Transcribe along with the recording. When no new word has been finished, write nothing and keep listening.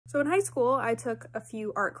So in high school, I took a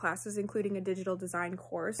few art classes, including a digital design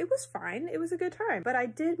course. It was fine. It was a good time, but I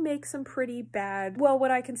did make some pretty bad, well,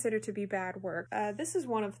 what I consider to be bad work. This is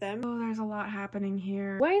one of them. Oh, there's a lot happening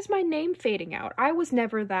here. Why is my name fading out? I was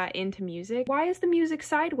never that into music. Why is the music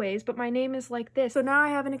sideways, but my name is like this? So now I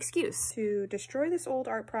have an excuse to destroy this old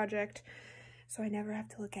art project so I never have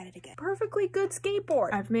to look at it again. Perfectly good skateboard.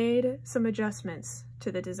 I've made some adjustments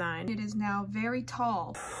to the design. It is now very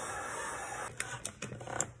tall.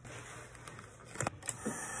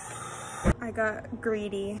 I got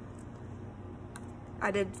greedy. I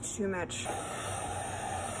did too much.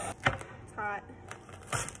 It's hot.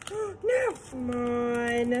 No! Come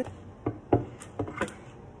on.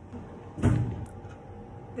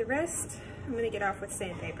 The rest, I'm gonna get off with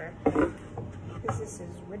sandpaper. Because this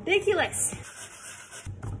is ridiculous.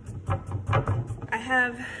 I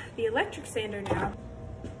have the electric sander now.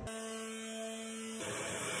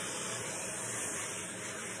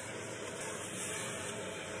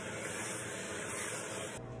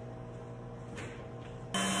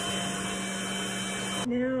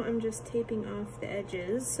 Now I'm just taping off the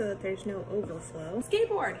edges so that there's no overflow.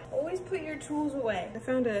 Skateboard! Always put your tools away. I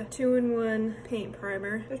found a 2-in-1 paint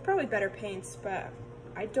primer. There's probably better paints, but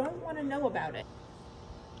I don't want to know about it.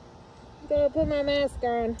 I'm gonna put my mask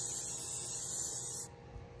on.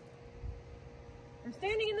 I'm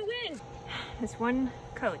standing in the wind! This one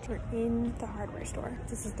coat. We're in the hardware store.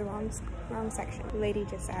 This is the wrong section. The lady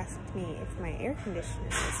just asked me if my air conditioner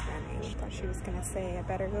was running. I thought she was gonna say I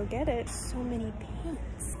better go get it. So many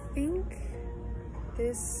paints. I think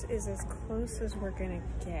this is as close as we're gonna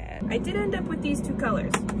get. I did end up with these two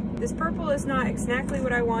colors. This purple is not exactly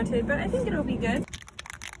what I wanted, but I think it'll be good.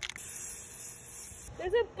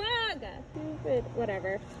 There's a bug! Stupid,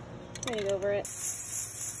 whatever. Getting over it.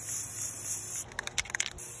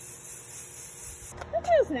 That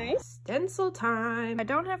feels nice. Stencil time. I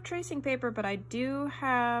don't have tracing paper, but I do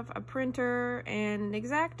have a printer and an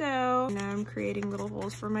X-Acto. Now I'm creating little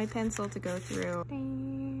holes for my pencil to go through.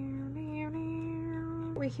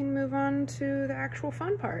 We can move on to the actual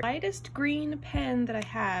fun part. Lightest green pen that I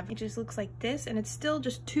have. It just looks like this, and it's still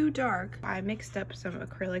just too dark. I mixed up some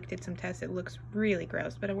acrylic, did some tests. It looks really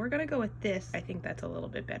gross, but we're gonna go with this. I think that's a little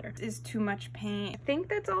bit better. This is too much paint. I think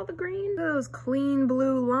that's all the green. Those clean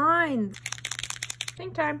blue lines.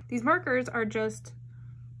 Think time. These markers are just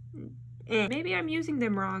maybe I'm using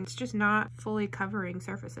them wrong. It's just not fully covering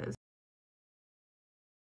surfaces.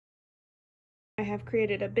 I have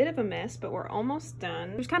created a bit of a mess, but we're almost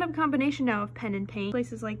done. There's kind of a combination now of pen and paint.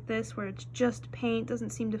 Places like this where it's just paint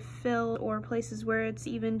doesn't seem to fill, or places where it's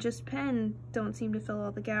even just pen don't seem to fill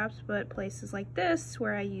all the gaps, but places like this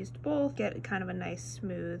where I used both get kind of a nice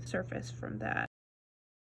smooth surface from that.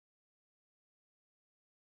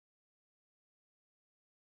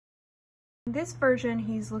 In this version,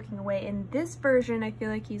 he's looking away. In this version, I feel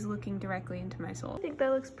like he's looking directly into my soul. I think that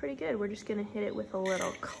looks pretty good. We're just gonna hit it with a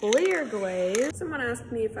little clear glaze. Someone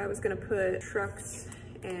asked me if I was gonna put trucks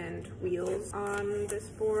and wheels on this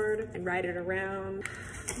board and ride it around.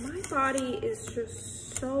 My body is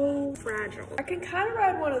just so fragile. I can kind of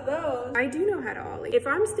ride one of those. I do know how to ollie. If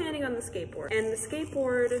I'm standing on the skateboard and the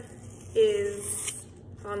skateboard is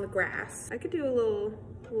on the grass, I could do a little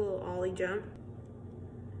ollie jump.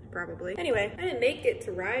 Probably. Anyway, I didn't make it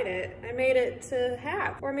to ride it. I made it to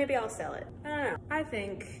have. Or maybe I'll sell it. I don't know. I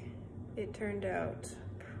think it turned out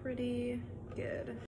pretty good.